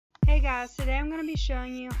Hey guys, today I'm going to be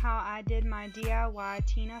showing you how I did my DIY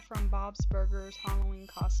Tina from Bob's Burgers Halloween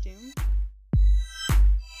costume.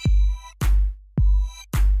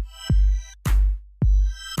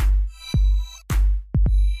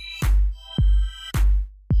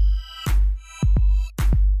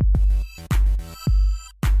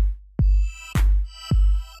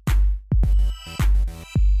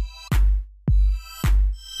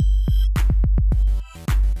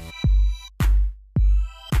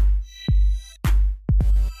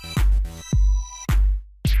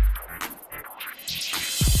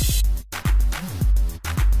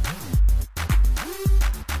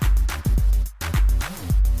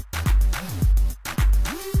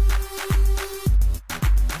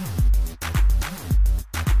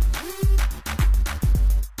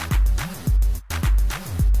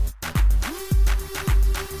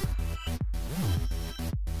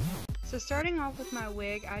 So starting off with my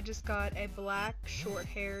wig, I just got a black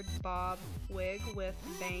short-haired bob wig with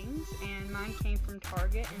bangs, and mine came from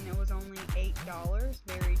Target and it was only $8,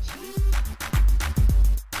 very cheap.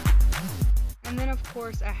 And then of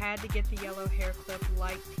course I had to get the yellow hair clip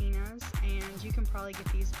like Tina's, and you can probably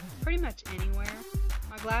get these pretty much anywhere.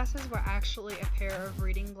 My glasses were actually a pair of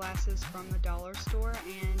reading glasses from the dollar store,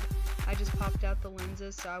 and I just popped out the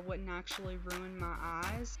lenses so I wouldn't actually ruin my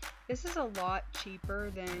eyes. This is a lot cheaper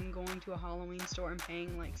than going to a Halloween store and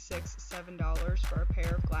paying like $6, $7 for a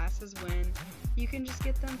pair of glasses when you can just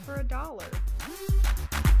get them for $1.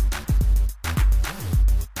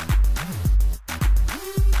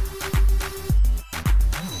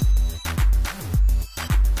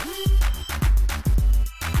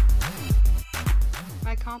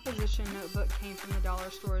 My composition notebook came from the dollar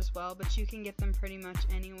store as well, but you can get them pretty much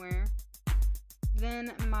anywhere.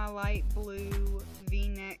 Then my light blue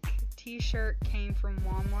V-neck t-shirt came from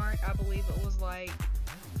Walmart. I believe it was like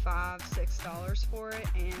 $5, $6 for it,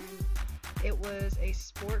 and it was a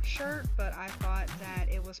sports shirt, but I thought that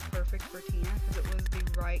it was perfect for Tina because it was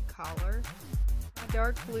the right collar. A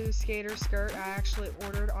dark blue skater skirt I actually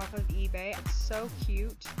ordered off of eBay. It's so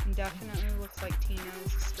cute and definitely looks like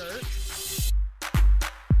Tina's skirt.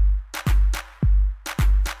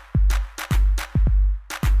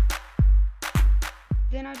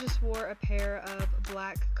 Then I just wore a pair of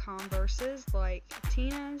black Converses like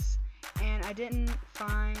Tina's, and I didn't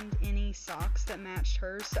find any socks that matched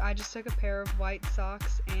hers, so I just took a pair of white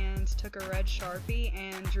socks and took a red Sharpie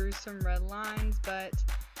and drew some red lines, but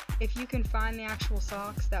if you can find the actual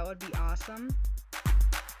socks, that would be awesome.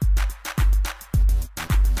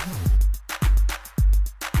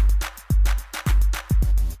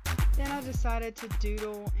 Then I decided to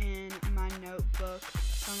doodle in my notebook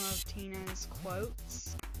some of Tina's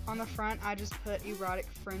quotes. On the front, I just put erotic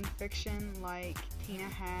friend fiction like Tina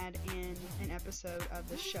had in an episode of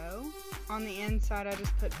the show. On the inside, I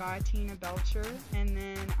just put by Tina Belcher, and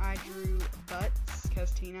then I drew butts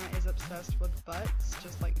because Tina is obsessed with butts,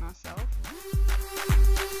 just like myself.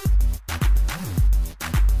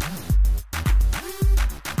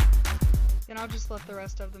 Then I'll just let the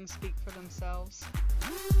rest of them speak for themselves.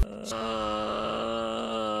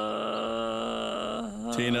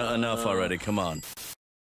 Tina, enough already, come on.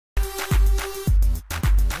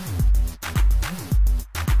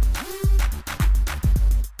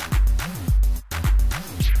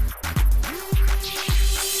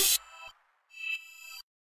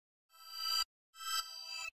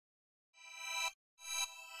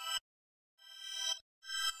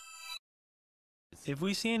 If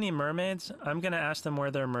we see any mermaids, I'm gonna ask them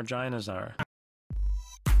where their merginas are.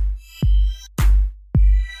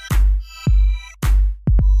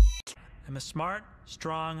 I'm a smart,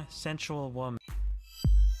 strong, sensual woman.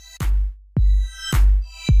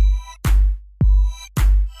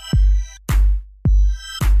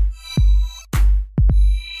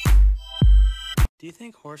 Do you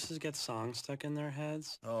think horses get songs stuck in their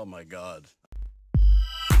heads? Oh my god.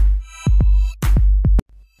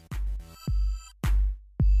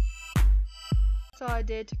 That's all I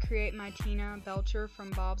did to create my Tina Belcher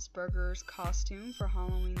from Bob's Burgers costume for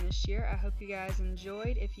Halloween this year. I hope you guys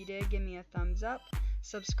enjoyed. If you did, give me a thumbs up.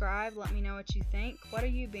 Subscribe, let me know what you think. What are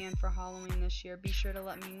you being for Halloween this year? Be sure to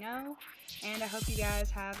let me know. And I hope you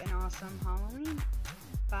guys have an awesome Halloween.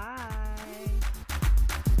 Bye.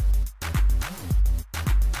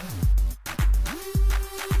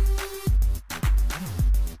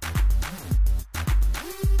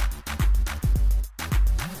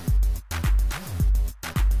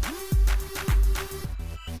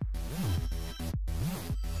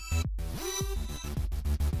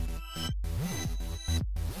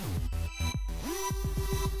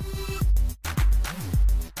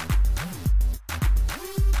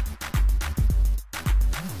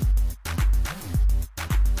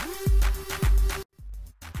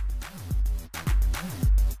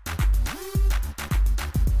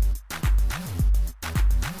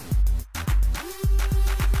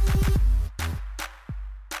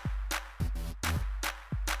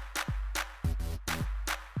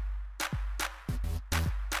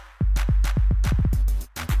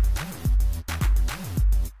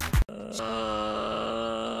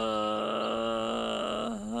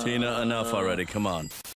 Tina, enough already. Come on.